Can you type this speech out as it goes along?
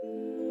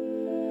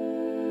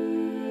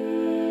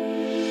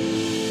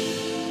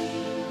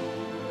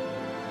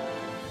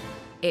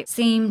It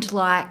seemed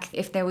like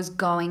if there was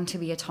going to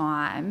be a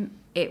time,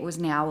 it was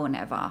now or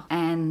never.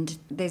 And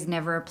there's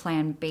never a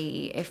plan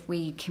B. If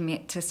we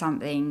commit to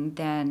something,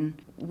 then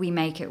we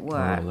make it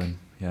work. Go all in,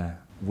 yeah.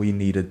 We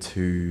needed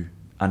to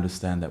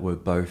understand that we're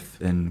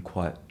both in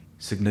quite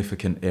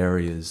significant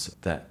areas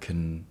that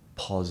can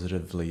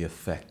positively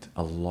affect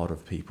a lot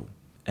of people.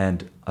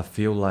 And I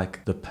feel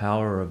like the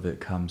power of it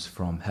comes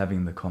from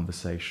having the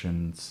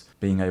conversations,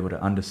 being able to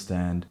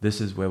understand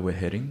this is where we're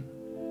heading.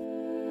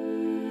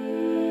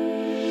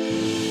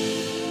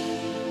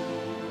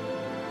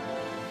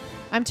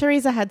 I'm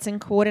Teresa Hudson,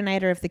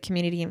 coordinator of the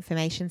Community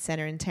Information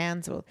Centre in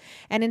Townsville,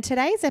 and in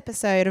today's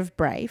episode of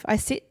Brave, I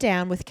sit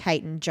down with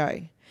Kate and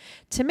Joe.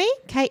 To me,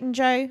 Kate and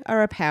Joe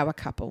are a power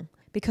couple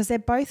because they're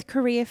both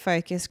career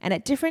focused and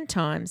at different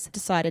times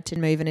decided to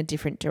move in a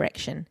different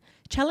direction.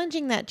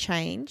 Challenging that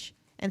change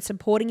and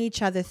supporting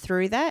each other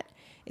through that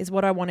is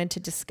what I wanted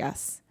to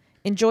discuss.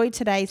 Enjoy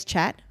today's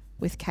chat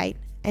with Kate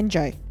and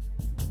Joe.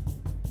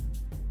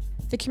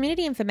 The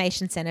Community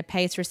Information Centre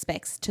pays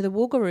respects to the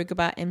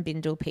Wulgurukaba and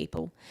Bindal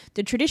people,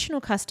 the traditional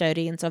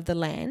custodians of the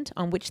land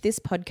on which this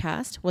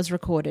podcast was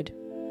recorded.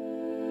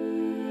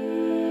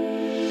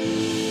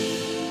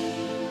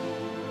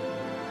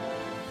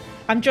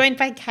 I'm joined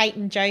by Kate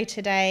and Joe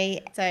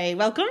today, so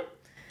welcome.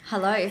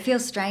 Hello. It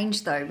feels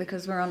strange though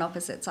because we're on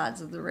opposite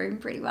sides of the room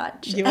pretty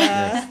much. You are.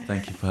 Yes,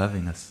 thank you for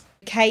having us.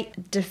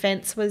 Kate,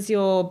 defence was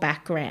your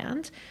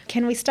background.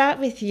 Can we start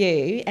with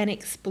you and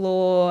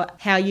explore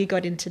how you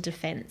got into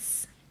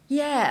defence?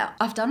 Yeah,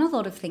 I've done a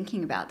lot of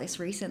thinking about this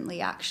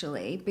recently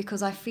actually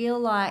because I feel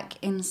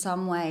like in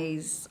some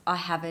ways I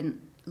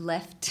haven't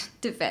left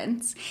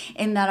defence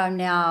in that I'm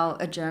now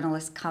a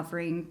journalist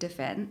covering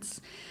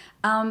defence.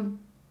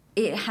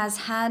 It has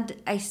had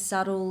a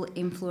subtle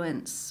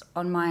influence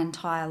on my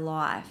entire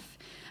life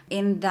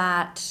in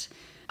that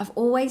I've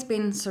always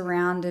been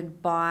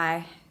surrounded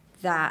by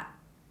that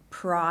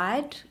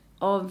pride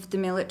of the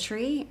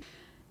military.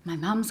 My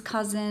mum's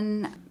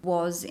cousin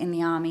was in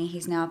the army.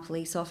 He's now a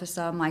police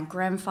officer. My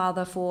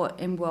grandfather fought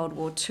in World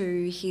War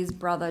II. His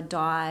brother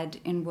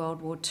died in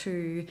World War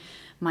II.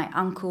 My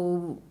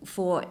uncle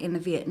fought in the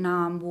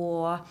Vietnam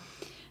War.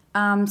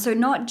 So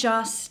not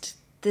just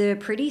the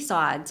pretty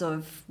sides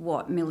of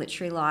what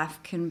military life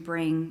can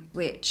bring,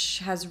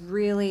 which has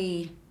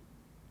really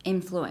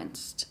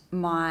influenced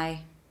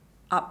my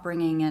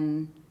upbringing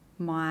and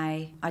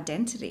my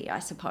identity, I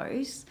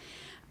suppose.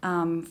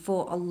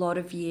 For a lot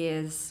of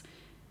years,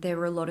 there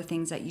were a lot of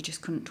things that you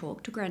just couldn't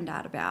talk to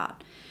Grandad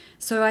about.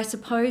 So I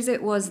suppose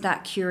it was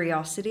that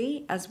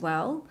curiosity as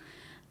well.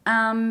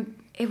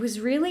 It was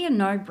really a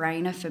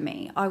no-brainer for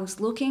me. I was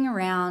looking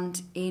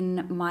around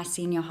in my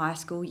senior high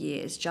school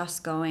years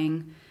just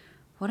going,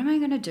 what am I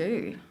going to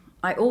do?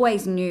 I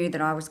always knew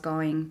that I was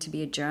going to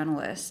be a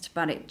journalist,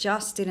 but it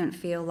just didn't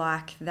feel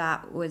like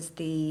that was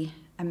the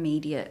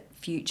immediate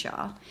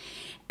future.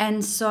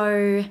 And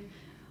so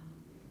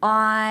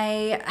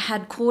I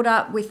had caught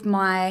up with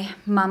my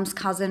mum's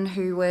cousin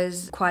who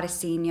was quite a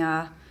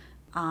senior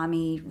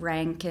army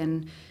rank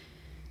and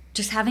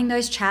just having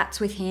those chats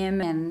with him.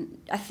 And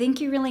I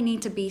think you really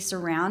need to be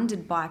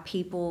surrounded by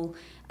people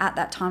at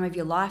that time of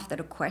your life that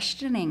are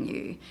questioning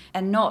you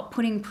and not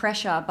putting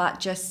pressure, but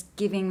just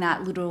giving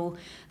that little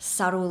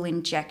subtle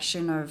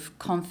injection of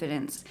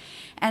confidence.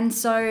 And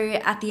so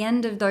at the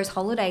end of those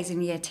holidays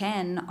in year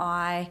 10,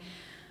 I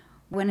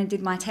went and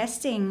did my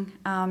testing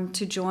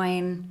to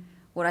join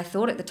what I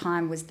thought at the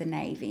time was the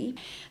Navy.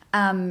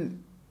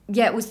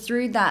 It was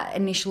through that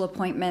initial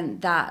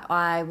appointment that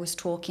I was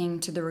talking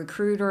to the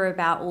recruiter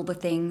about all the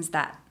things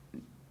that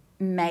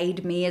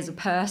made me as a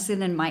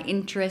person and my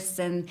interests,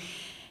 and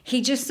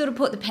he just sort of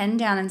put the pen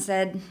down and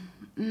said,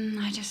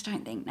 I just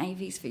don't think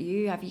Navy's for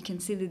you. Have you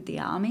considered the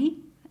Army?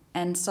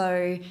 And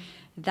so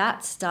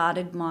that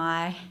started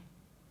my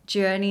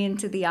journey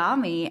into the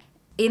Army.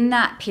 In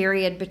that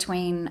period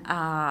between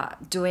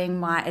doing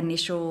my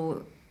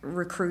initial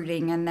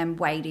recruiting and then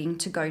waiting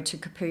to go to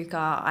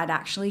Kapooka, I'd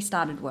actually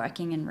started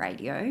working in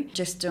radio,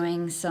 just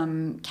doing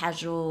some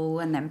casual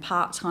and then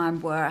part-time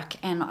work,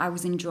 and I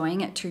was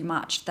enjoying it too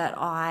much that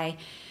I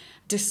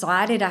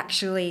decided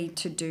actually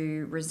to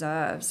do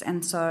reserves.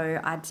 And so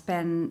I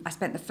spent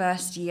the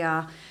first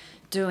year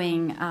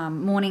doing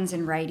mornings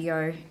in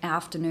radio,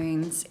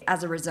 afternoons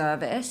as a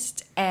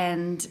reservist,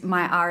 and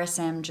my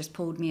RSM just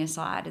pulled me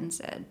aside and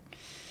said,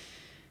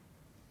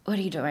 what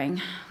are you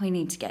doing? We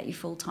need to get you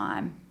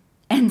full-time.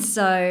 And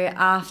so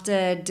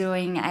after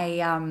doing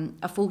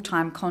a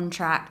full-time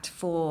contract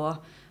for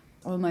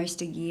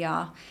almost a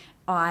year,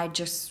 I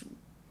just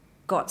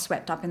got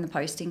swept up in the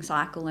posting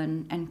cycle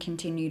and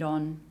continued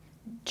on.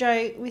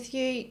 Joe, with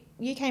you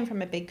came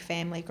from a big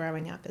family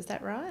growing up, is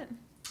that right?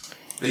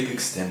 Big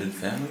extended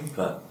family,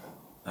 but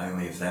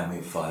only a family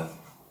of 5.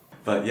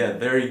 But yeah,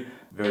 very,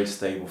 very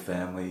stable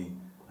family.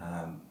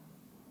 I'm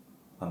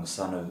the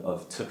son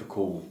of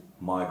typical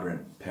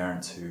migrant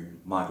parents who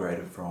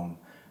migrated from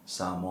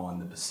Samoa in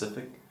the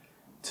Pacific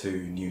to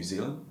New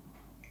Zealand.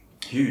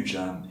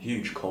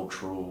 Huge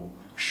cultural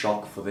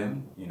shock for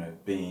them,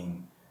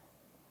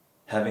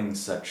 having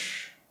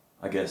such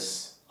I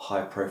guess,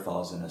 high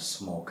profiles in a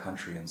small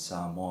country in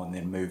Samoa, and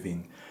then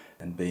moving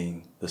and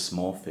being the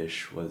small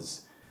fish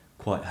was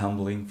quite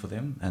humbling for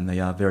them, and they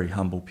are very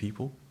humble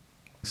people.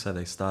 So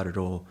they started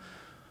all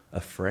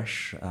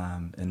afresh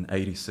in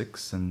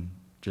 '86, and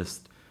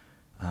just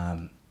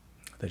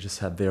they just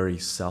have very a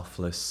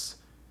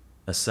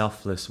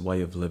selfless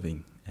way of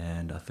living,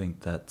 and I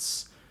think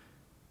that's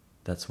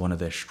one of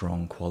their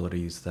strong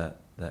qualities that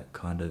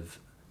kind of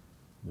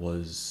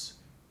was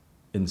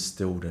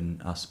instilled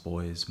in us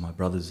boys, my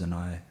brothers and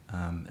I,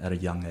 at a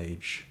young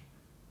age,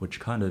 which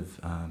kind of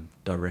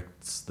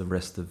directs the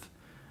rest of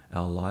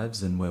our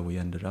lives and where we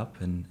ended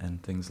up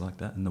and things like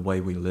that, and the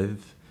way we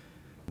live.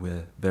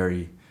 We're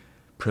very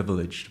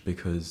privileged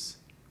because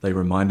they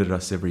reminded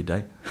us every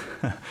day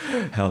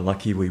how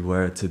lucky we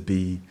were to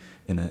be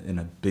in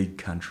a big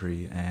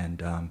country,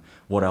 and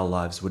what our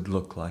lives would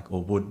look like,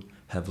 or would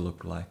have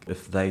looked like,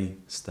 if they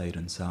stayed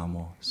in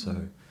Samoa.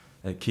 So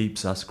it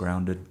keeps us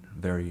grounded,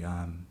 very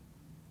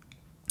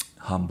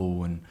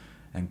humble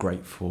and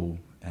grateful,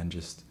 and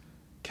just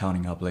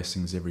counting our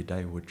blessings every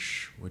day,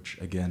 which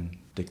again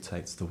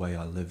dictates the way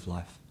I live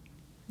life.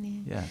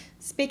 Yeah.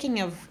 Speaking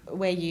of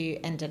where you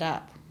ended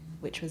up,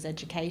 which was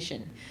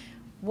education,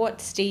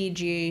 what steered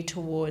you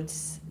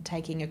towards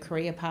taking a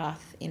career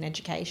path in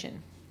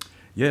education?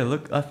 Yeah,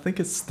 look, I think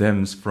it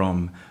stems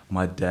from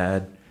my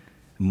dad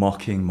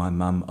mocking my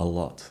mum a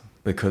lot,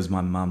 because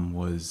my mum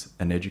was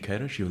an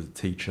educator. She was a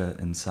teacher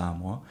in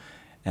Samoa,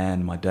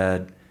 and my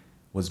dad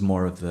was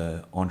more of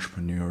the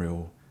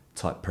entrepreneurial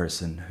type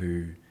person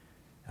who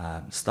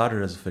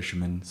started as a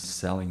fisherman,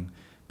 selling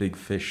big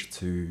fish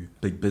to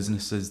big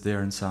businesses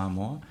there in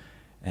Samoa,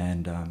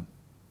 and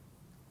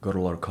got a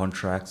lot of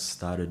contracts,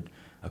 started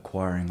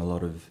acquiring a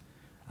lot of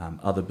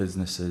other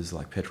businesses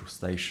like petrol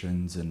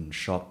stations and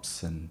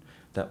shops, and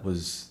that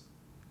was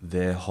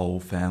their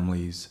whole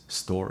family's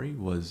story,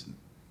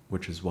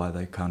 which is why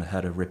they kind of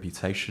had a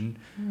reputation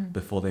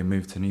before they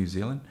moved to New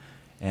Zealand.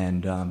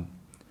 And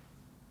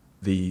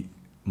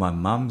my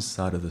mum's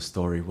side of the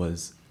story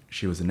was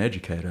she was an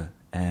educator,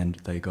 and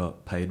they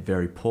got paid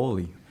very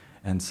poorly.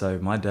 And so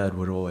my dad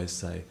would always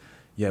say,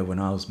 yeah, when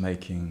I was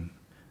making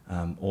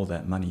all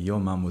that money, your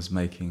mum was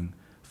making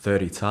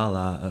 30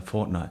 tala a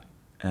fortnight,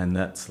 and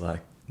that's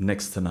like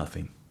next to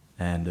nothing.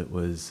 And it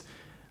was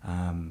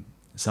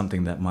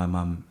something that my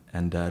mum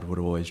and dad would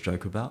always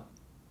joke about.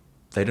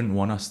 They didn't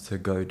want us to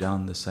go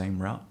down the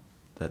same route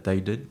that they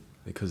did,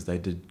 because they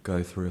did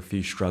go through a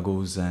few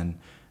struggles, and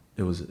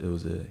it was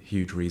a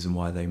huge reason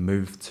why they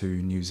moved to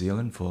New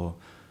Zealand, for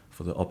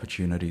the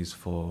opportunities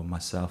for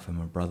myself and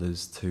my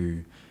brothers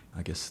to,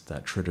 I guess,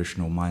 that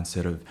traditional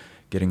mindset of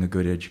getting a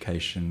good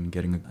education,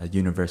 getting a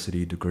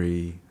university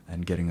degree,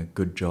 and getting a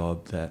good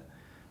job that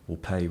will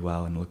pay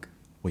well, and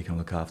we can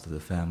look after the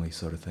family,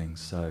 sort of thing.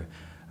 So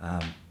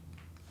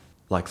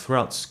like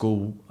throughout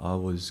school, I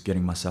was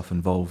getting myself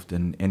involved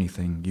in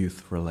anything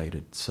youth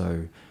related.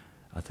 So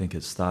I think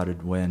it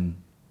started when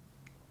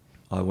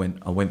I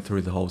went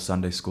through the whole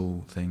Sunday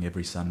school thing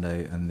every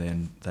Sunday, and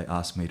then they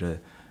asked me to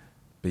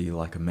be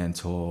like a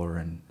mentor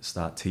and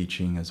start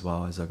teaching as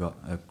well as I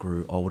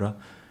grew older.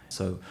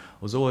 So I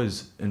was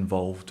always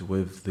involved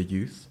with the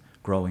youth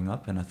growing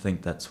up, and I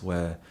think that's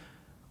where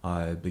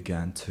I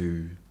began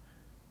to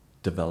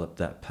develop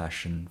that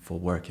passion for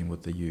working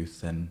with the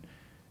youth and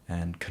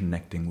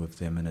connecting with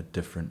them in a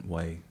different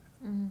way.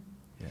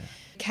 Yeah.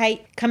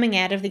 Kate, coming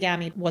out of the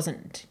army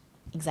wasn't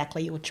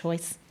exactly your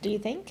choice, do you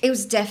think? It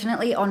was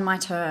definitely on my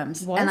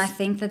terms. Was? And I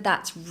think that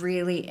that's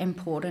really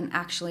important,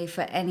 actually,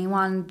 for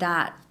anyone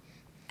that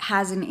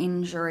has an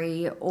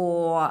injury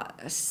or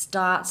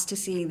starts to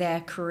see their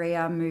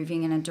career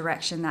moving in a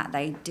direction that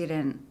they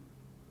didn't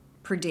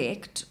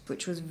predict,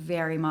 which was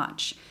very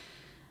much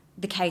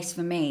the case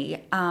for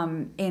me,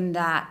 in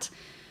that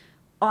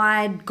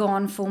I'd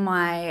gone for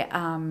my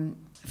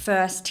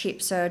first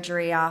hip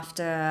surgery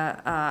after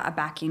a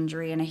back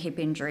injury and a hip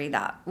injury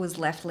that was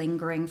left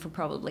lingering for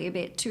probably a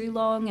bit too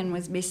long and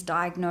was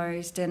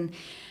misdiagnosed, and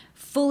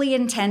fully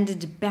intended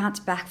to bounce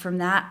back from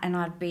that and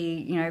I'd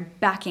be,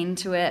 back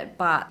into it.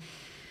 But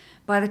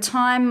by the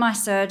time my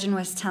surgeon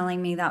was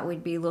telling me that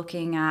we'd be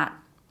looking at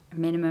a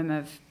minimum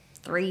of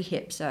 3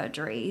 hip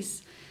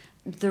surgeries,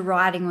 the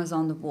writing was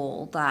on the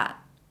wall that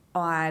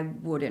I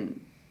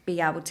wouldn't be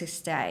able to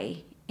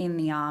stay in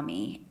the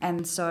army.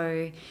 And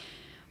so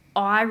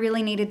I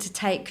really needed to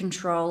take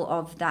control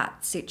of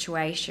that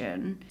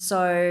situation.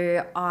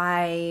 So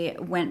I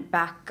went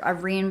back, I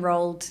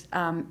re-enrolled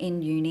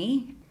in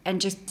uni and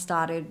just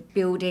started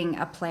building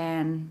a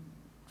plan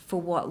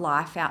for what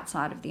life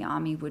outside of the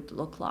army would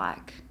look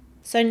like.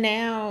 So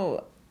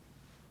now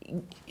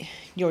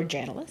you're a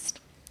journalist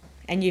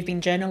and you've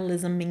been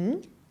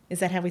journalisming. Is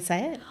that how we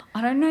say it?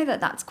 I don't know that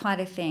that's quite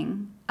a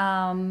thing.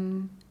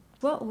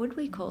 What would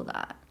we call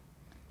that?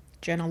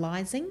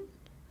 Journalising?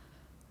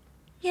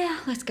 Yeah,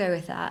 let's go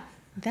with that.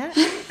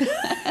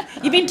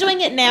 You've been doing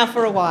it now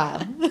for a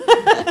while.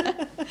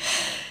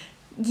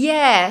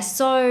 Yeah,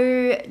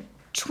 so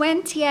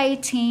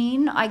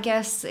 2018, I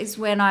guess, is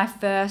when I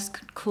first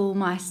could call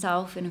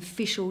myself an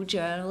official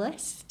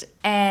journalist,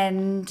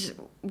 and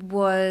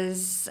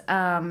was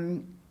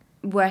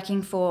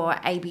working for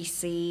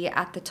ABC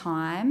at the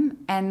time,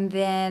 and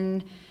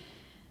then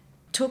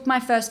took my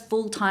first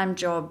full-time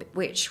job,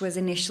 which was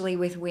initially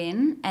with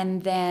Win,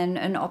 and then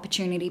an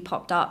opportunity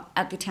popped up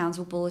at the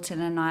Townsville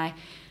Bulletin, and I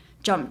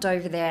jumped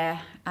over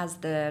there as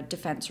the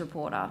defence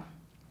reporter.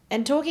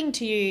 And talking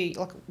to you,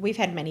 like, we've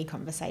had many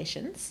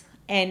conversations,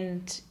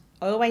 and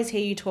I always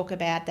hear you talk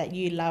about that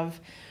you love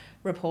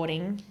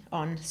reporting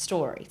on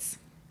stories.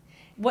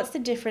 What's the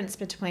difference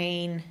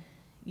between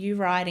you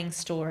writing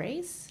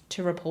stories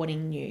to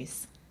reporting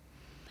news?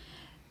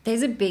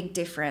 There's a big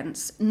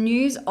difference.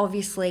 News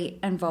obviously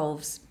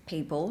involves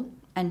people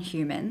and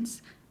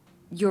humans.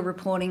 You're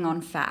reporting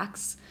on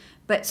facts,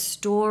 but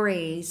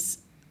stories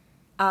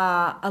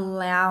are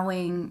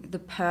allowing the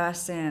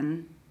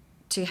person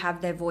to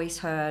have their voice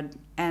heard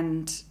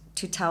and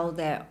to tell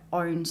their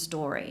own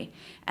story.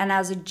 And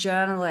as a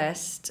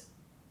journalist,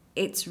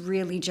 it's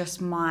really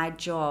just my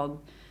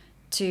job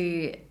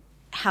to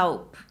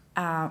help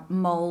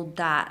mold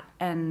that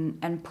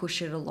and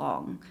push it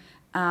along.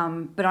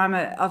 But I'm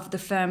of the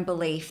firm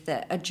belief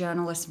that a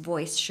journalist's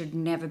voice should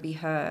never be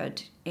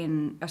heard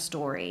in a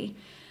story.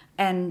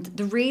 And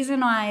the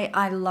reason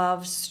I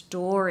love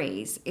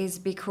stories is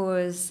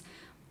because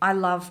I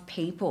love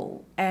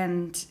people,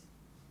 and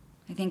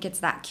I think it's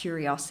that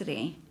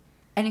curiosity.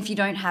 And if you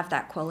don't have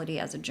that quality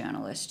as a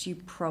journalist, you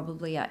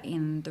probably are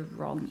in the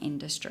wrong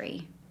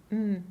industry.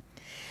 Mm.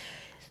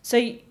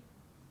 So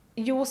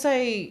you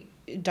also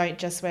don't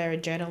just wear a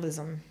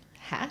journalism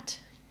hat.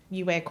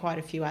 You wear quite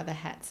a few other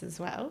hats as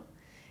well.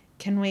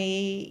 Can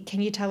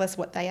you tell us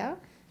what they are?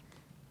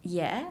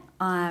 Yeah,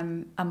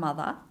 I'm a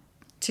mother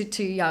to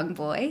 2 young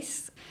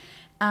boys.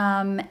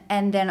 And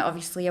then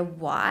obviously a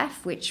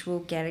wife, which we'll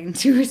get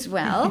into as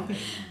well.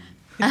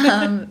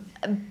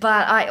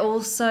 But I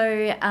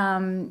also,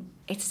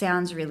 it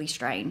sounds really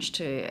strange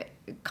to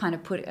kind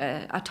of put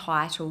a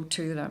title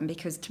to them,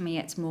 because to me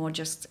it's more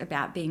just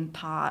about being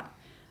part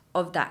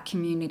of that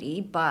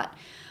community. But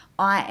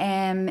I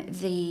am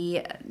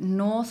the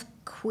North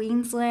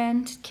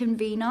Queensland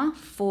convener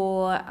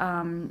for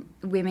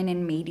Women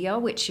in Media,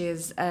 which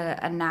is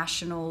a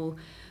national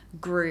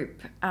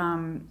group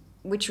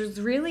which was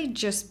really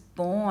just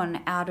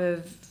born out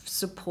of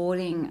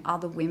supporting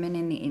other women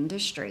in the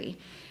industry.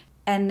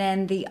 And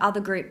then the other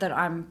group that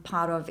I'm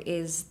part of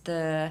is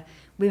the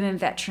Women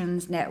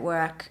Veterans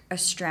Network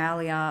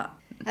Australia.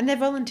 And they're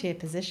volunteer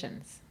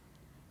positions.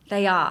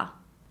 They are.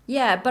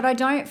 Yeah, but I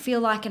don't feel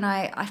like, and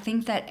I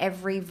think that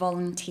every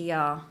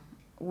volunteer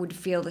would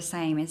feel the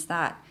same, is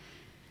that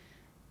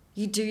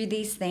you do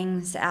these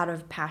things out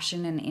of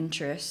passion and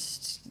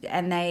interest,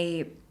 and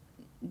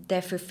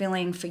they're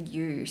fulfilling for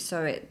you.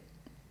 So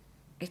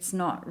it's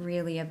not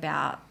really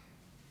about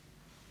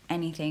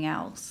anything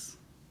else.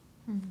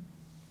 Mm-hmm.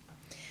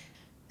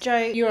 Joe,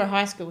 you're a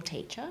high school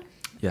teacher.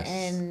 Yes.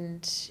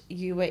 And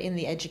you were in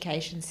the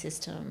education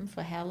system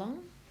for how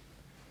long?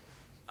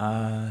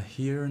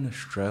 Here in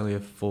Australia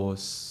for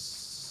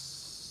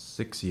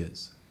 6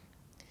 years.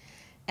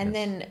 And Yes.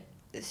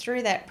 then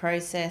through that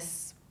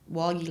process,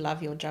 while you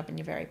love your job and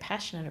you're very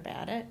passionate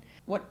about it,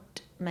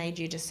 what made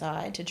you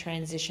decide to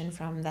transition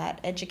from that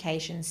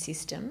education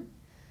system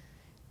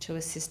to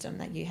a system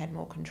that you had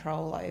more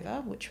control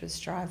over, which was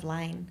Strive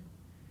Lane?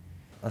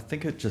 I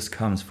think it just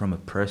comes from a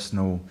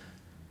personal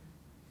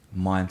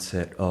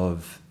mindset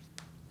of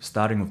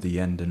starting with the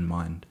end in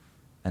mind.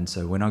 And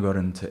so when I got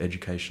into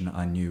education,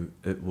 I knew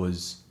it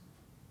was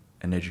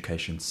an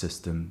education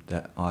system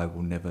that I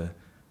will never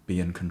be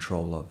in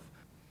control of.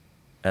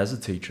 As a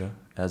teacher,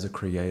 as a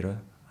creator,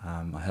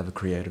 I have a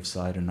creative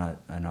side, and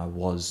I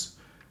was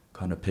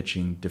kind of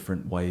pitching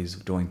different ways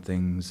of doing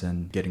things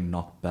and getting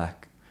knocked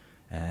back,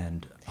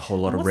 and a whole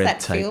lot of red tape.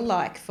 What's that feel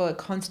like for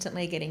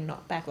constantly getting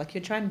knocked back? Like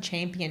you're trying to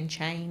champion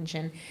change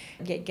and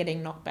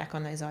getting knocked back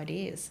on those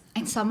ideas.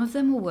 And some of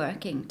them were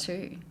working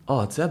too.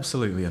 Oh, it's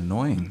absolutely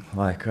annoying.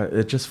 Like,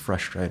 it just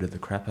frustrated the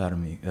crap out of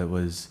me. It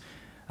was,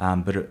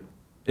 but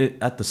it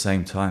at the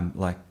same time,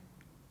 like,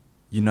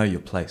 you know your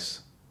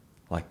place.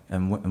 Like,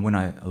 and when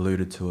I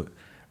alluded to it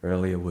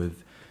earlier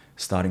with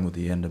starting with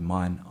the end in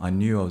mind, I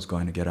knew I was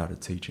going to get out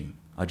of teaching.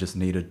 I just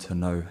needed to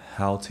know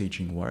how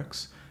teaching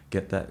works,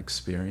 get that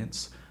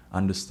experience,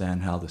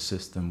 understand how the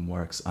system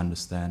works,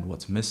 understand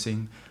what's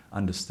missing,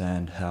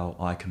 understand how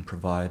I can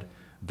provide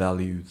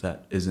value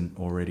that isn't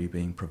already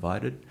being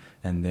provided,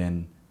 and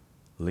then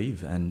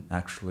leave and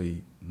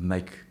actually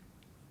make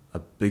a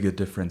bigger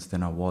difference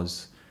than I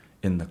was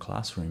in the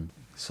classroom.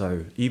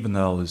 So even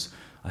though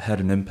I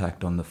had an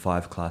impact on the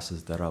 5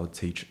 classes that I would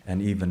teach,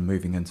 and even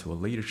moving into a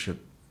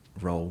leadership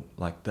role,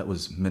 like, that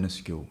was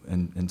minuscule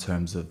in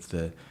terms of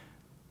the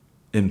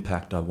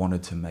impact I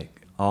wanted to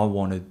make. I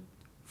wanted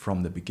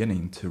from the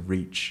beginning to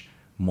reach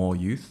more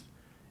youth,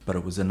 but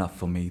it was enough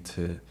for me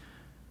to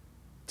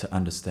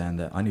understand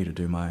that I need to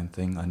do my own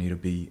thing. I need to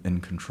be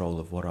in control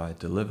of what I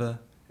deliver,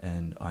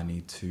 and I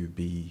need to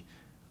be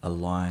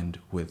aligned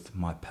with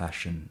my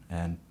passion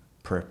and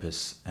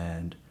purpose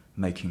and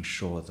making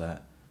sure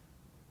that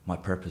my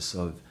purpose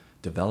of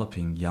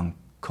developing young,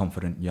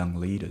 confident young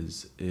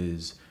leaders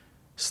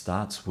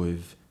starts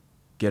with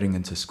getting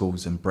into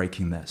schools and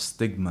breaking that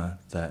stigma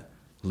that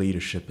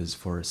leadership is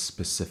for a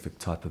specific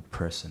type of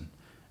person.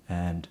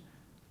 And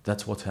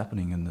that's what's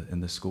happening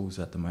in the schools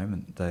at the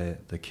moment.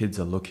 The kids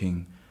are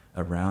looking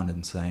around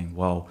and saying,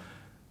 well,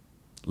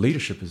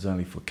 leadership is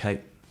only for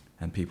Kate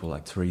and people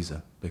like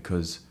Teresa,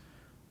 because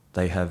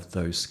they have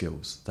those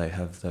skills. They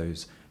have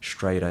those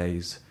straight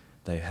A's.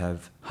 They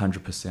have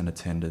 100%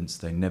 attendance.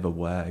 They never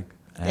wag.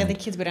 They're the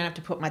kids we don't have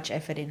to put much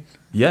effort in.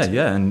 Yeah,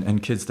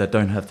 and kids that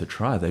don't have to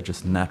try, they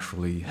just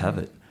naturally have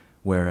it.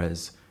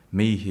 Whereas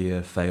me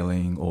here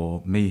failing,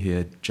 or me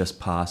here just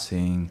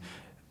passing,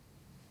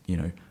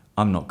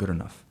 I'm not good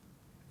enough.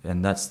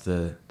 And that's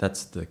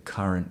the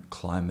current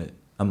climate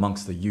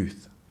amongst the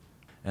youth.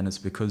 And it's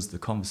because the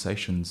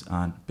conversations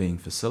aren't being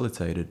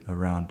facilitated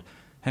around,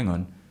 hang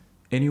on,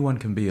 anyone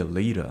can be a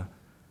leader,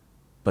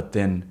 but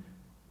then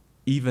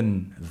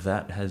even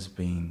that has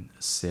been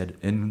said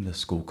in the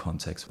school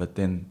context, but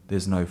then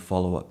there's no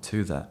follow-up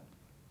to that.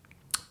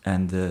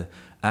 And the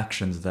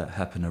actions that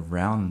happen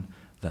around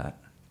that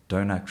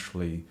don't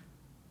actually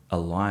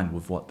align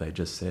with what they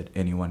just said,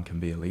 anyone can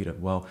be a leader.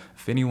 Well,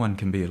 if anyone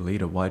can be a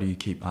leader, why do you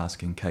keep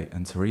asking Kate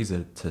and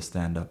Teresa to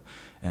stand up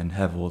and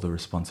have all the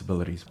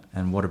responsibilities?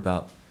 And what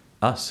about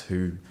us,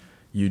 who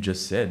you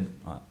just said,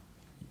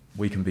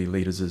 we can be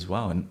leaders as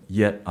well, and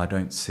yet I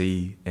don't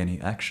see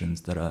any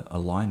actions that are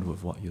aligned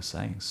with what you're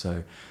saying.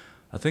 So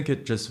I think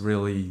it just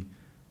really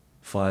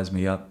fires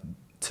me up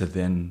to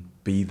then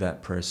be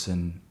that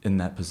person in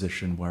that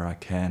position where I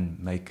can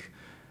make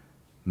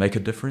a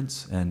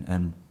difference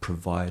and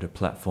provide a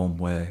platform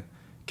where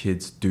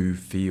kids do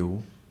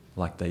feel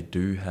like they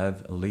do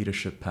have a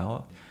leadership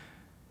power.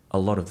 A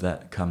lot of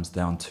that comes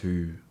down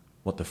to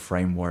what the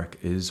framework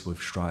is with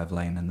Strive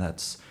Lane, and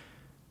that's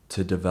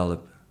to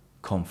develop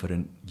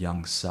confident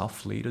young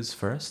self leaders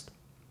first.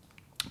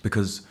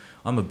 Because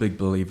I'm a big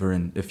believer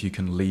in, if you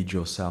can lead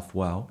yourself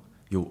well,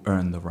 you'll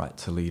earn the right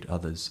to lead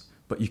others.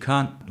 But you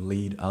can't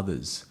lead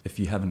others if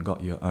you haven't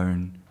got your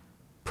own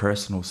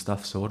personal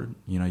stuff sorted,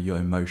 your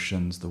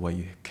emotions, the way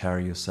you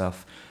carry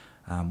yourself,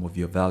 with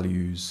your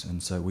values.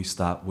 And so we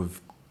start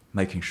with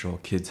making sure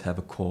kids have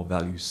a core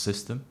value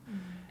system,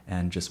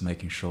 and just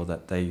making sure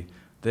that they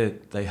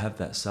have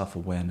that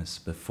self-awareness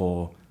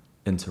before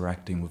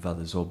interacting with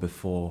others or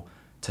before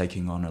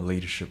taking on a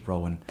leadership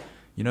role. And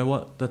you know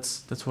what?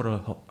 That's what a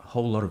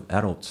whole lot of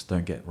adults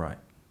don't get right.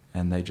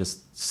 And they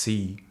just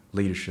see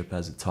leadership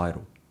as a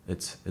title.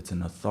 It's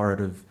an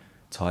authoritative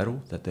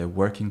title that they're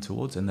working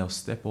towards, and they'll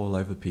step all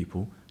over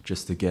people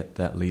just to get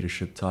that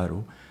leadership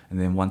title. And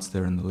then once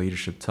they're in the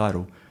leadership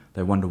title,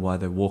 they wonder why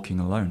they're walking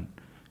alone.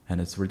 And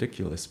it's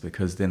ridiculous,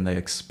 because then they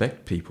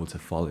expect people to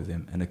follow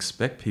them and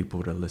expect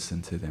people to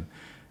listen to them.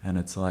 And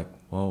it's like,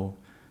 well,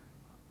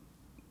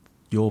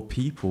 your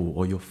people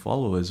or your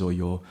followers or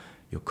your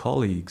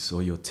colleagues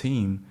or your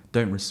team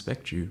don't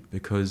respect you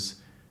because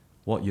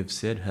what you've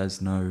said has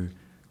no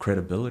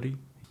credibility.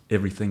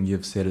 Everything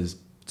you've said is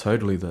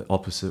totally the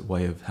opposite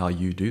way of how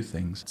you do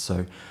things.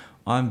 So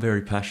I'm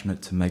very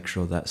passionate to make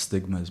sure that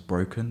stigma is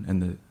broken in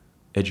the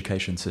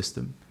education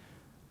system.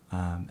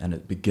 And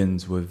it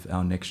begins with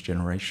our next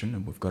generation,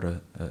 and we've got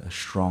a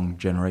strong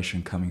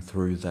generation coming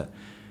through that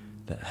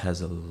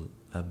has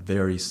a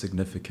very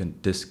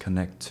significant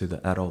disconnect to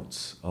the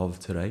adults of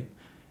today.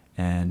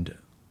 And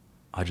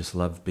I just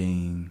love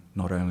being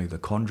not only the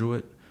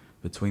conduit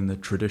between the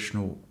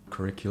traditional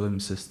curriculum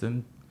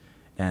system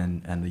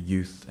and the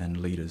youth and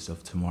leaders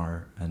of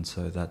tomorrow. And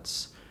so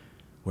that's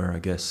where I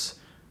guess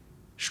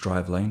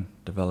Strive Lane,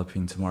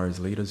 developing tomorrow's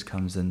leaders,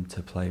 comes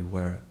into play,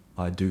 where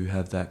I do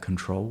have that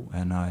control,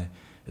 and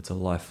it's a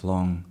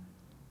lifelong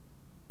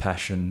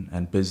passion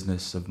and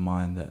business of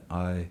mine that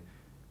I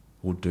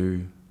will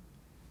do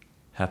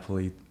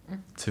happily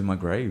to my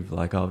grave.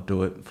 Like, I'll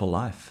do it for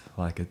life.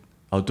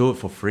 I'll do it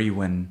for free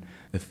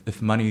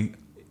if money,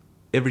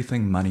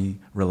 everything money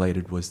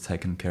related was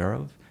taken care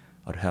of,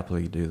 I'd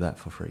happily do that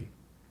for free.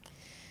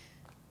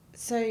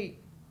 So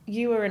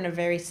you were in a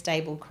very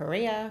stable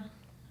career.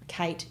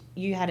 Kate,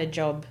 you had a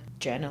job,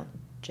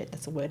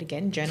 that's a word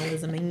again,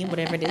 journalism,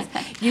 whatever it is.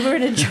 You were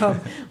in a job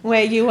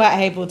where you were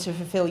able to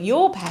fulfill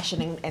your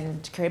passion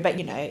and career, but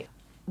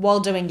while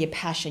doing your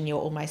passion,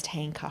 you're almost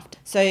handcuffed.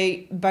 So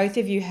both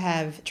of you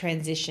have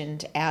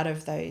transitioned out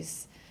of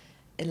those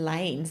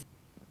lanes,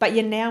 but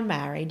you're now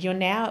married. You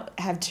now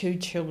have 2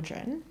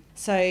 children.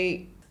 So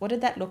what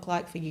did that look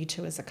like for you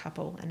two as a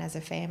couple and as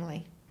a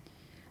family?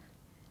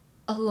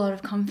 A lot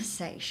of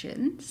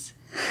conversations.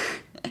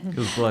 It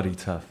was bloody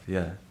tough,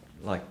 yeah.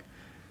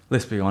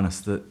 Let's be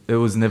honest, that it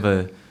was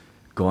never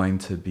going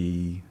to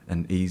be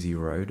an easy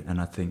road, and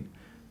I think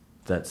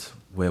that's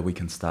where we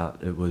can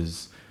start. It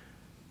was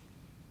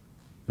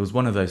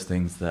one of those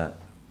things that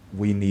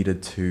we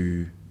needed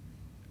to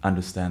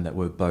understand that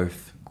we're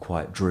both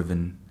quite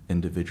driven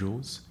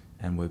individuals,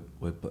 and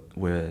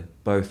we're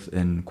both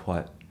in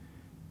quite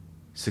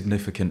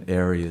significant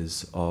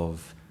areas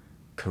of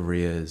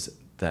careers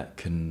that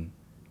can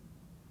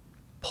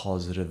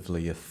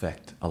positively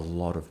affect a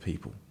lot of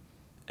people.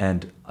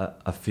 And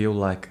I feel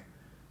like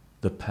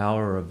the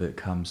power of it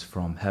comes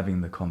from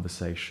having the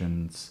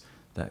conversations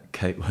that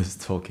Kate was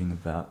talking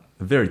about,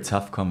 very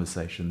tough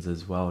conversations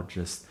as well,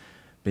 just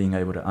being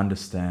able to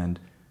understand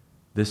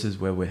this is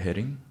where we're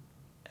heading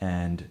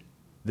and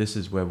this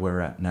is where we're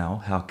at now.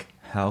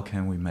 How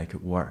can we make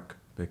it work?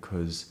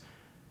 Because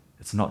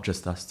it's not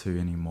just us two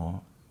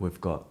anymore.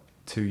 We've got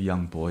two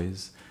young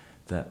boys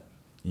that,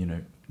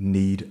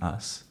 need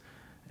us.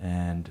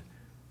 And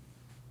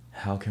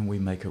how can we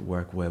make it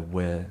work where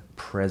we're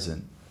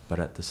present, but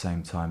at the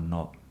same time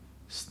not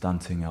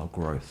stunting our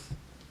growth?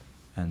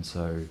 And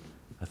so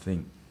I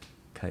think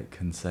Kate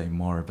can say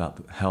more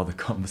about how the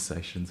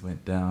conversations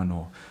went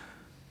down.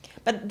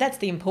 But that's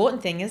the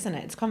important thing, isn't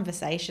it? It's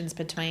conversations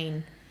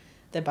between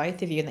the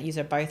both of you, and that you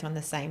are both on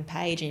the same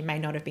page, and you may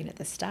not have been at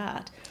the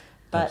start.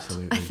 But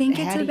absolutely. I think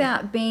it's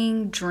about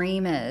being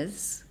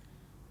dreamers,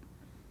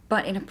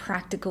 but in a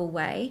practical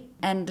way.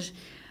 And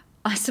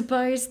I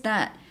suppose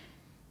that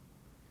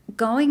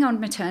going on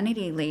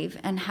maternity leave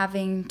and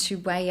having to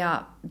weigh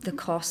up the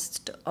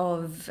cost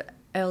of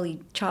early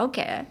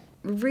childcare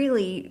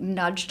really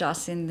nudged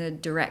us in the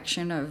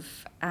direction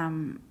of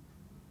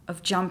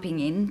jumping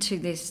into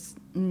this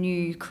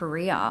new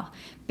career,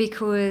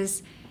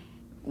 because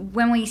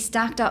when we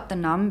stacked up the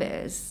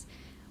numbers,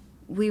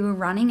 we were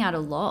running at a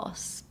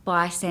loss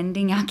by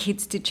sending our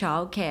kids to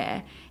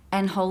childcare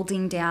and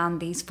holding down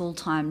these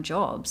full-time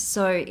jobs.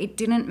 So it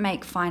didn't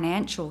make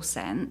financial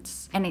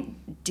sense, and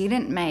it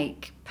didn't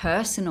make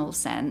personal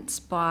sense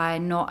by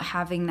not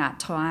having that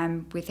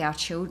time with our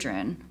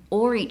children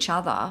or each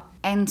other.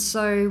 And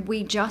so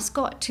we just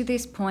got to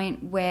this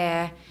point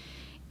where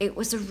it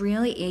was a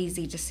really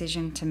easy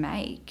decision to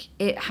make.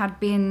 It had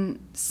been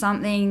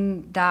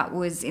something that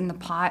was in the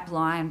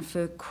pipeline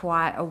for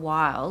quite a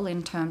while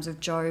in terms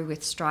of Joe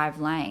with Strive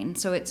Lane.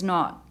 So it's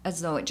not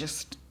as though it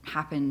just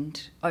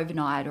happened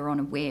overnight or on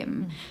a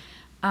whim.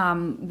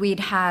 We'd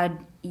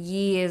had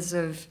years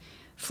of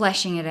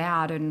fleshing it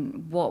out,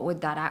 and what would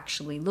that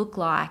actually look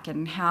like,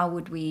 and how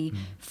would we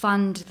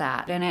fund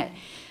that. And it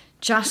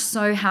just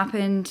so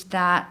happened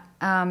that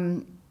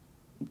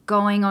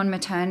going on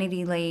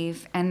maternity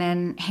leave and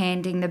then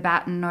handing the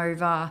baton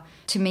over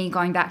to me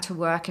going back to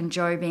work and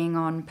Joe being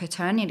on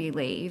paternity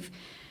leave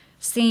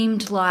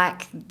seemed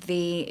like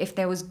if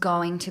there was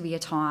going to be a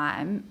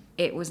time,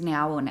 it was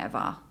now or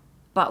never.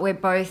 But we're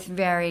both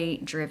very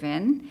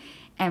driven,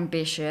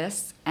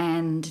 ambitious,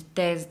 and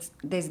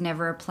there's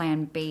never a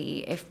plan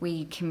B. If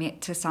we commit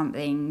to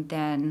something,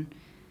 then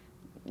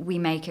we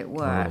make it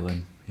work. All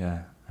in.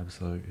 Yeah,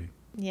 absolutely.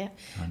 Yeah.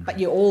 100%. But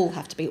you all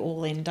have to be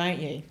all in, don't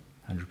you?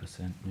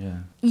 100%, yeah.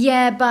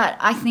 Yeah, but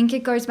I think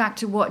it goes back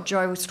to what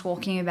Joe was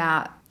talking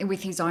about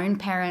with his own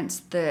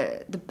parents.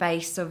 The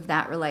base of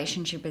that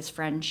relationship is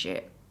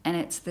friendship, and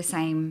it's the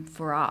same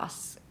for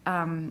us.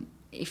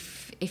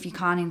 If you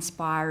can't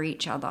inspire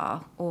each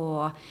other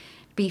or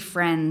be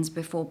friends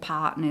before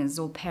partners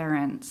or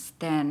parents,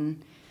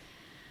 then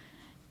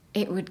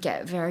it would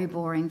get very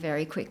boring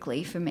very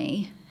quickly for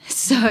me.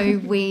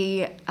 So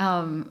we...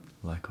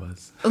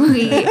 Likewise.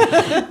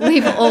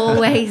 We've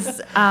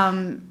always...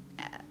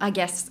 I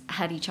guess,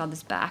 had each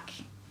other's back.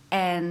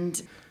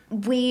 And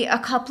a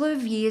couple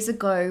of years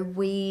ago,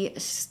 we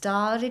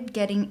started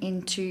getting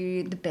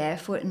into the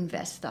Barefoot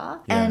Investor.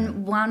 Yeah.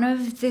 And one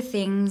of the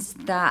things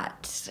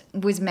that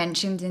was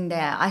mentioned in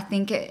there, I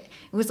think it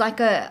was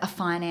like a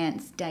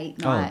finance date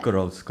night. Oh, good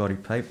old Scotty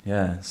Pape.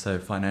 Yeah, so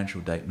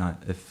financial date night.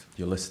 If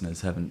your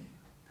listeners haven't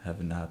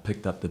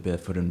picked up the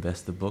Barefoot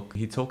Investor book,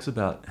 he talks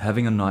about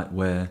having a night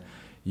where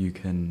you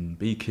can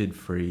be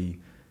kid-free,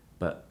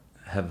 but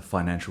have a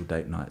financial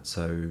date night.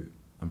 So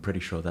I'm pretty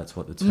sure that's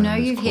what the term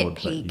is you've called.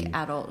 hit peak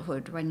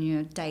adulthood when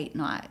your date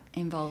night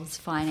involves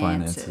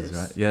finances.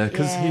 Right? Yeah,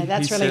 because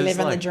that's he really says,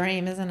 living the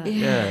dream, isn't it?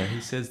 Yeah, he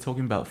says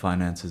talking about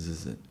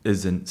finances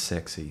isn't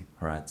sexy,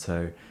 right?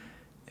 So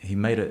he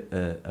made it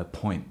a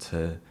point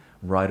to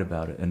write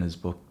about it in his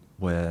book,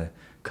 where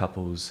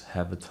couples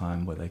have a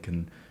time where they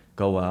can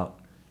go out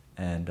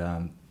and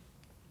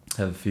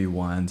have a few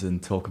wines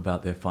and talk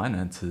about their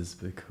finances,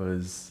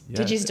 because... Yeah.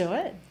 Did you do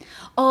it?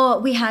 Oh,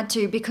 we had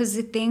to, because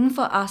the thing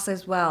for us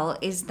as well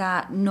is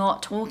that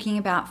not talking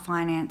about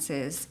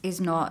finances is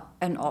not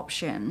an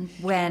option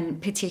when,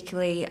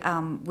 particularly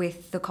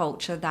with the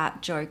culture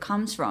that Joe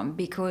comes from,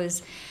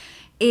 because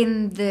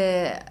in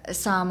the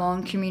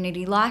Samoan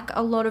community, like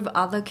a lot of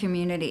other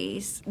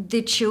communities,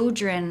 the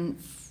children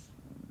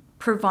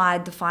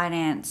provide the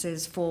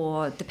finances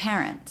for the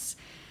parents.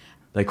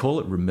 They call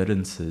it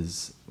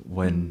remittances.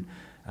 When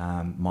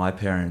my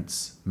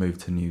parents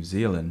moved to New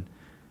Zealand,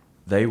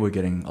 they were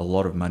getting a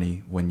lot of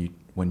money when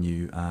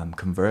you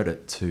convert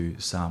it to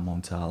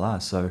Samoan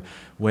Ta'ala. So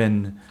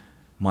when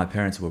my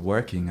parents were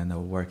working, and they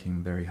were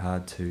working very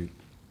hard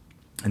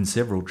in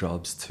several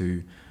jobs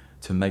to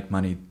make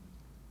money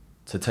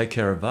to take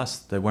care of us,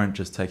 they weren't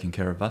just taking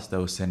care of us, they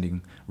were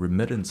sending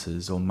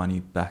remittances or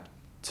money back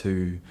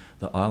to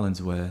the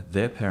islands where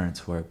their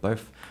parents were.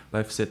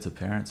 Both sets of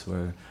parents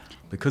were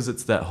because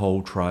it's that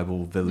whole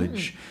tribal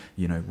village.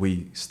 You know,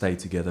 we stay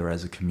together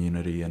as a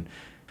community. And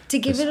to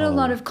give this it a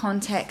lot whole- of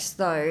context,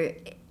 though,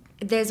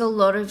 there's a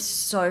lot of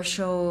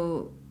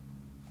social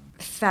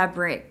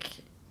fabric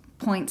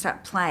points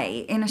at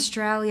play. In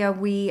Australia,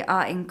 we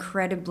are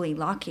incredibly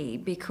lucky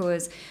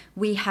because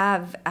we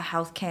have a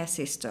healthcare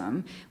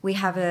system, we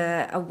have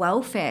a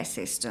welfare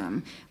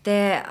system.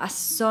 There are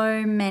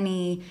so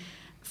many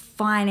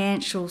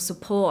financial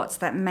supports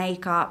that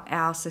make up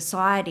our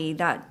society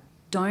that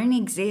don't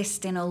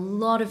exist in a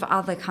lot of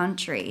other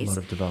countries. A lot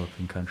of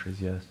developing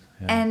countries, yes.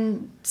 Yeah.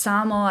 And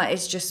Samoa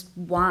is just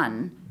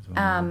one.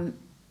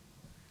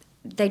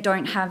 They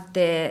don't have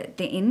the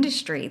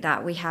industry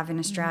that we have in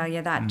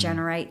Australia that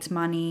generates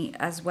money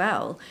as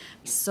well.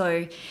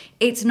 So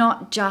it's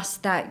not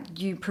just that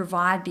you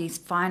provide these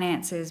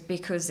finances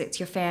because it's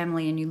your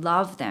family and you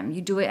love them.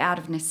 You do it out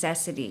of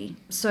necessity.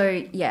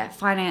 So yeah,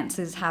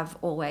 finances have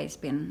always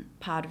been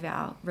part of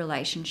our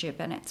relationship,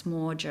 and it's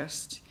more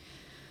just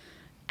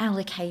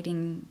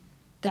allocating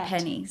the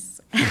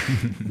pennies.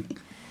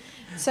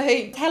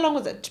 So how long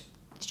was it?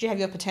 Did you have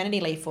your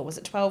paternity leave for? Was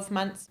it 12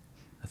 months?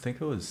 I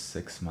think it was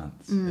 6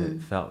 months. It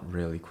felt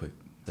really quick.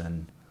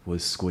 Then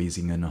was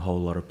squeezing in a whole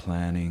lot of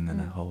planning and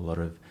a whole lot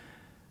of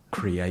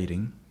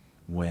creating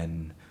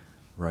when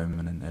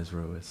Roman and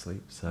Ezra were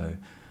asleep. So,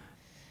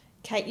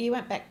 Kate, you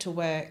went back to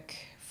work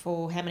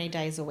for how many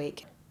days a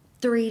week?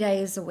 3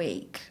 days a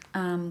week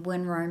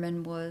when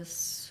Roman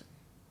was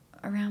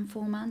around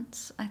 4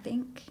 months, I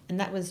think. And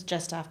that was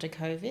just after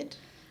COVID?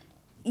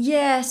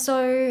 Yeah,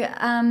 so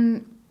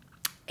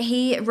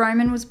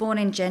Roman was born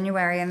in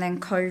January, and then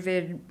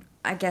COVID,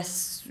 I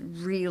guess,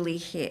 really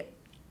hit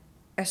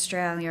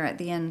Australia at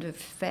the end of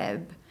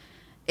Feb.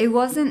 It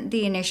wasn't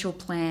the initial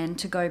plan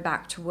to go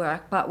back to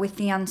work, but with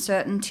the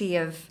uncertainty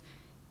of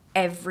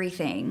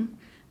everything,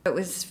 it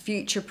was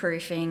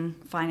future-proofing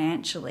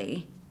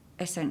financially,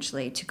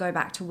 essentially, to go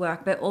back to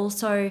work. But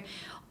also,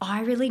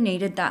 I really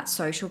needed that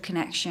social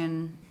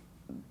connection.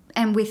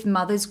 And with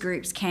mothers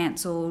groups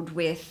cancelled,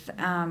 with,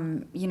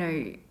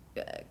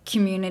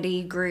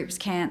 community groups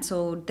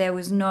cancelled, there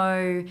was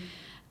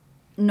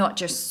not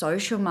just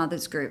social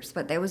mothers groups,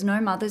 but there was no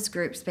mothers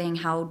groups being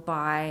held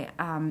by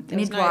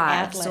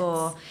midwives,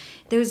 or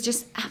there was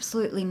just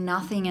absolutely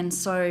nothing. And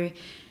so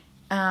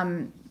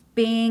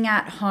being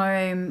at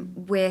home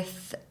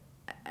with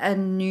a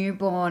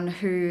newborn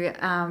who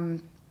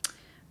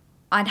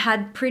I'd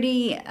had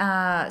pretty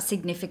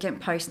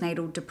significant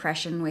postnatal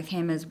depression with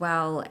him as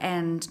well,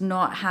 and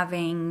not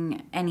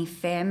having any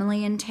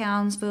family in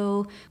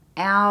Townsville,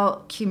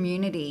 our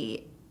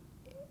community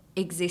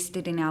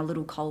existed in our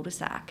little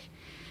cul-de-sac.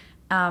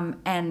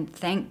 And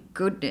thank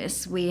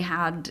goodness we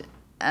had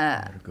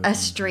a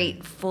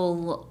street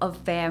full of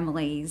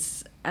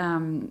families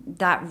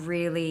that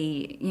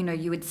really,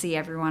 you would see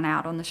everyone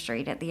out on the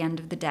street at the end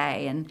of the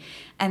day.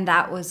 And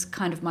that was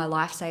kind of my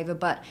lifesaver.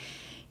 But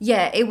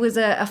yeah, it was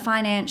a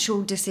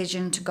financial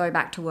decision to go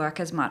back to work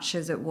as much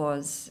as it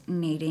was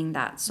needing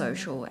that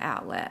social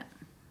outlet.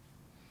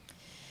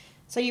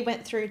 So you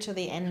went through to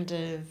the end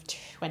of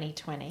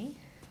 2020.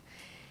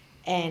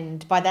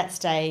 And by that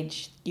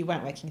stage, you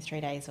weren't working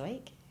 3 days a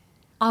week?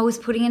 I was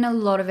putting in a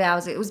lot of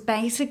hours. It was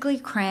basically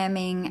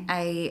cramming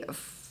a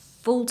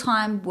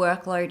full-time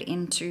workload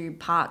into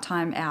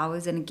part-time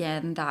hours. And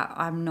again, that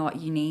I'm not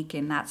unique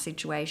in that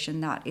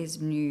situation. That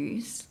is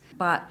news.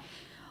 But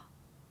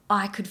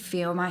I could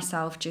feel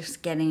myself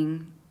just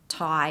getting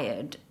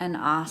tired and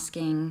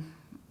asking,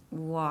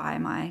 why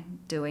am I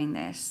doing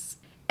this?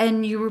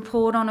 And you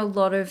report on a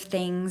lot of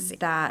things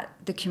that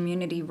the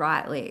community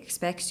rightly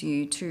expects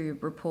you to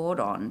report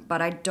on,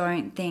 but I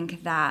don't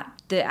think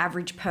that the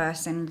average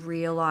person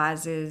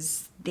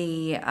realises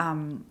the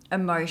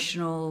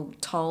emotional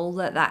toll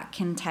that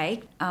can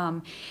take.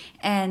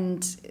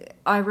 And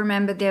I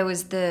remember there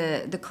was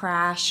the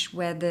crash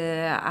where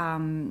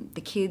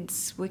the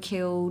kids were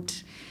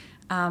killed,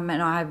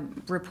 and I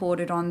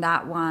reported on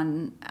that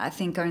one. I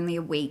think only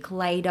a week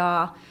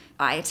later,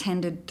 I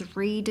attended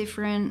 3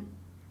 different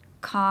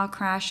car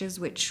crashes,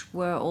 which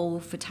were all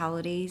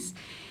fatalities.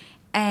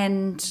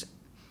 And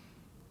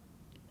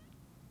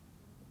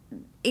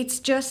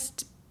it's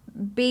just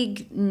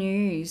big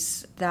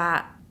news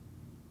that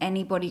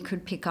anybody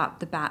could pick up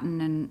the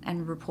baton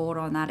and report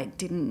on that. It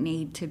didn't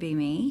need to be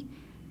me.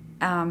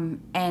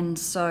 And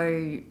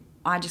so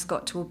I just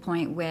got to a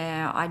point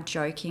where I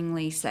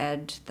jokingly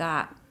said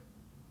that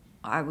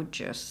I would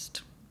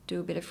just do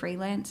a bit of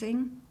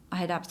freelancing. I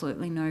had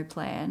absolutely no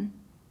plan.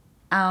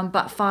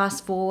 But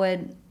fast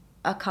forward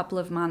a couple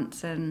of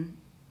months and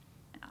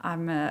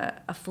I'm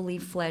a fully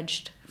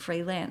fledged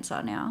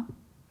freelancer now.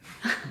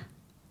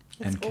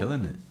 And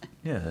killing it.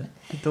 Yeah,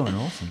 you're doing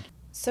awesome.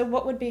 So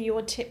what would be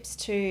your tips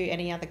to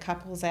any other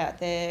couples out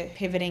there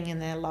pivoting in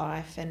their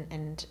life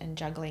and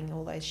juggling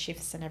all those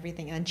shifts and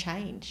everything and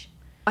change?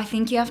 I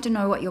think you have to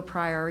know what your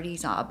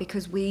priorities are,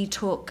 because we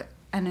took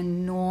an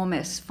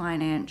enormous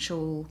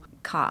financial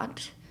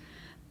cut,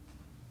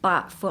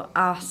 but for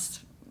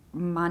us,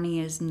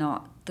 money is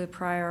not the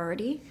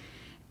priority.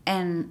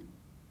 And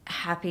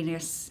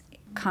happiness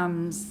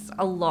comes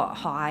a lot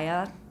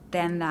higher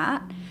than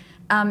that.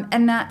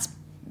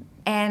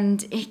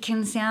 And it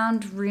can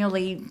sound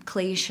really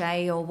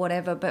cliche or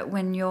whatever, but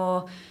when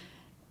you're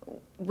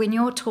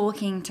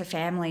talking to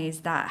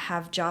families that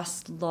have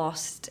just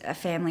lost a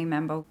family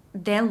member,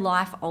 they're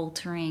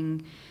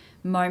life-altering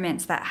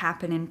moments that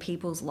happen in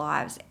people's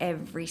lives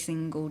every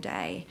single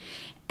day.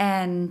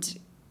 And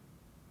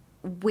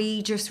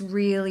we just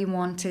really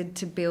wanted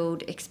to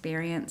build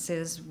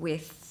experiences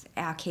with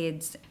our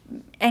kids.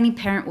 Any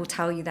parent will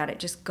tell you that it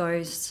just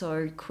goes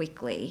so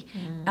quickly.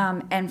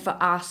 And for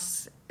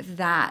us,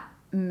 that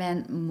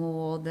meant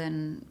more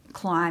than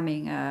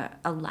climbing a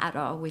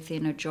ladder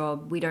within a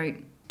job. We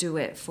don't do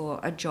it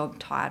for a job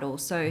title.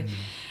 So,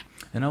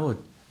 and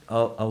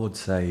I would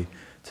say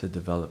to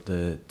develop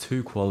the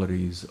two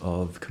qualities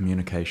of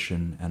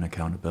communication and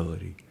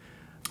accountability.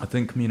 I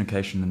think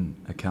communication and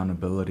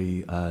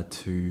accountability are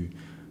two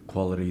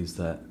qualities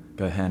that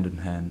go hand in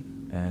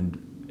hand,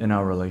 and in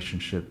our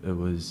relationship it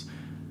was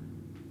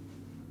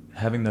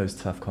having those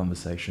tough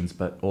conversations,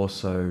 but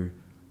also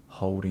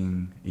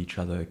holding each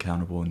other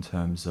accountable in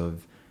terms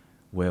of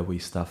where we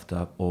stuffed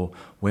up or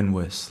when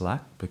we're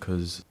slack,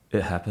 because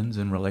it happens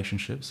in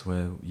relationships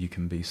where you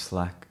can be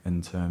slack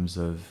in terms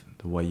of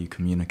the way you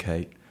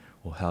communicate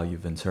or how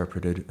you've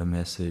interpreted a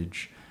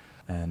message.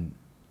 And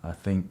I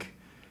think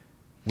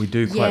we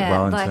do quite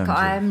well in terms of...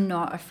 I'm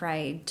not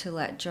afraid to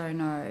let Joe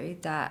know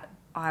that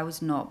I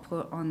was not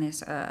put on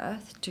this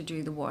earth to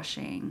do the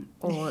washing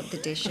or the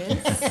dishes.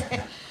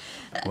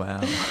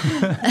 Wow.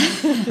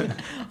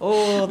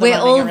 We're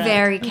all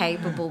very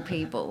capable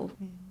people.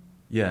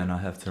 Yeah, and I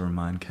have to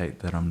remind Kate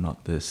that I'm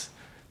not this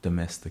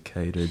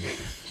domesticated,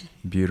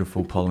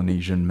 beautiful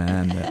Polynesian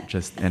man that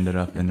just ended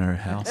up in her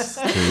house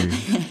to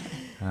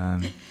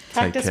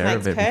take care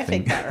of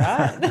everything.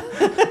 Practice makes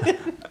perfect, right?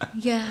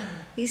 Yeah,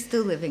 he's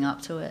still living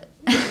up to it.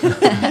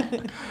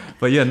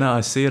 But yeah, no,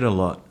 I see it a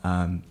lot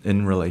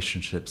in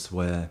relationships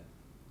where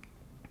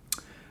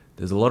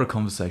there's a lot of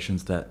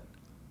conversations that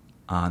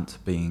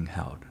aren't being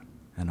held.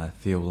 And I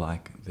feel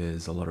like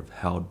there's a lot of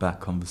held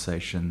back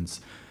conversations.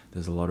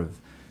 There's a lot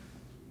of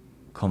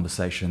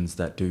conversations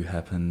that do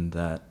happen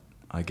that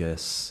I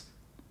guess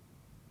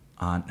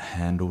aren't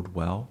handled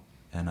well.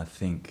 And I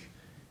think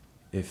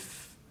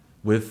if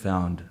we've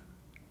found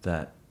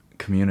that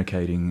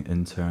communicating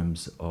in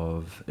terms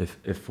of if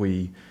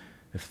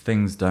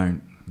things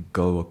don't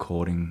go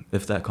according,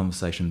 if that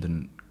conversation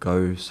didn't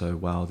go so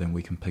well, then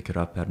we can pick it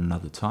up at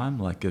another time,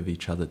 like give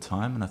each other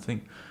time. And I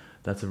think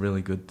that's a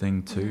really good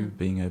thing too,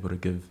 being able to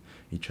give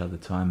each other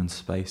time and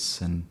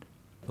space. And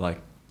like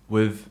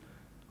we've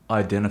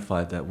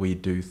identified that we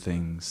do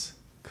things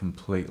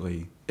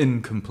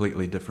in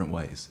completely different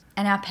ways.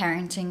 And our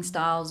parenting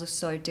styles are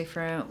so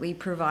different. We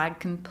provide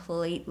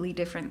completely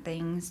different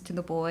things to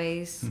the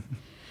boys.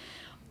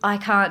 I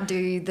can't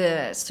do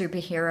the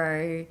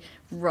superhero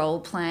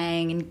role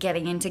playing and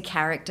getting into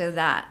character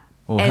that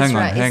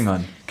hang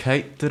on.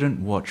 Kate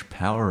didn't watch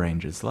Power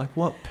Rangers. Like,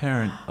 what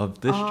parent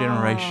of this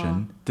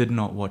generation did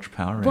not watch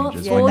Power Rangers? What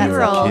when you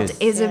were a 4-year-old kid?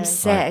 is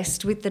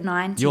obsessed with the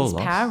 90s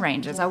Power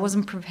Rangers? I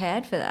wasn't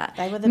prepared for that.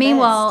 They were the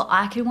Meanwhile,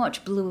 I can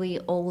watch Bluey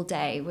all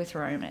day with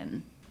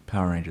Roman.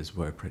 Power Rangers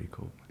were pretty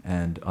cool,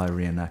 and I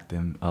reenact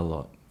them a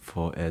lot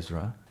for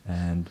Ezra.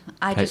 And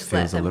I Kate just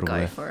feels let them a little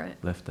go for it.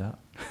 left out.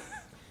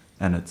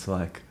 And it's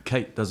like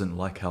Kate doesn't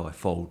like how I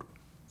fold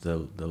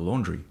the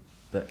laundry.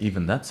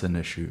 Even that's an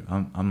issue.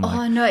 I'm like,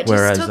 oh no, it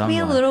just took me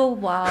a little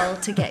while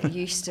to get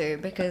used to,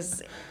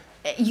 because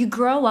you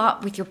grow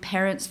up with your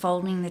parents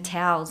folding the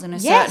towels in a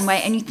certain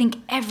way, and you think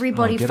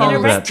everybody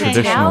folds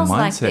the towels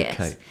like this.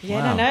 Kate. Yeah,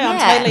 wow. no,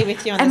 I'm totally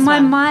with you on this and my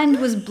one. mind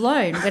was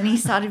blown when he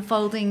started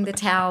folding the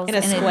towels in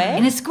a square.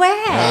 In a square.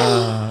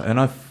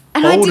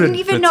 And I didn't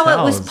even know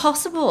it was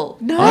possible.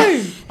 No.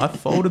 I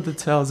folded the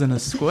towels in a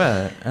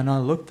square, and I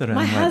looked at it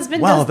My and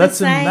husband wow, does the that's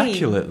same.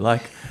 immaculate.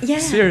 Like,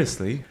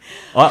 seriously.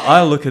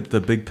 I look at the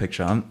big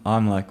picture.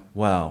 I'm like,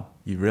 wow,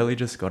 you really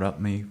just got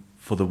up me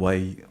for the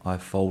way I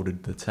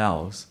folded the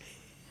towels.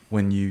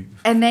 And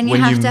then you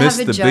have to have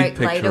a joke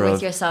later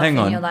with yourself,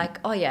 and you're like,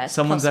 oh yeah, it's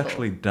someone's possible.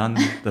 actually done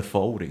the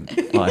folding.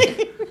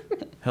 Like,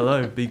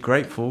 hello, be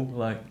grateful.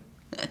 Like,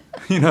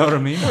 you know what I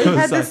mean? We've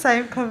had the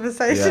same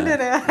conversation in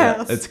our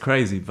house. It's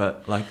crazy,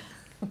 but like...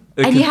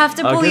 And you have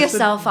to pull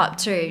yourself up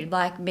too,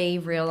 like me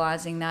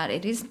realising that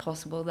it is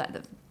possible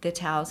that the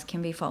towels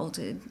can be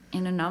folded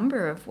in a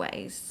number of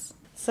ways.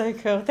 So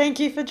cool. Thank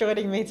you for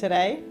joining me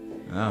today.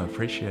 I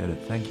appreciate it.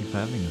 Thank you for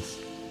having us.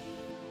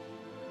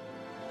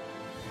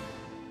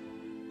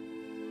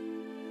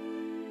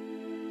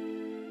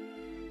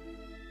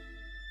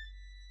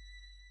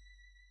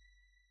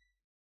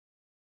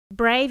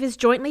 Brave is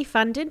jointly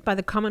funded by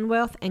the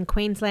Commonwealth and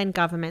Queensland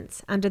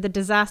governments under the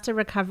Disaster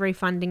Recovery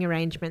Funding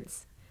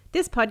Arrangements.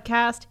 This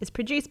podcast is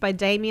produced by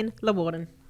Damien Lewarden.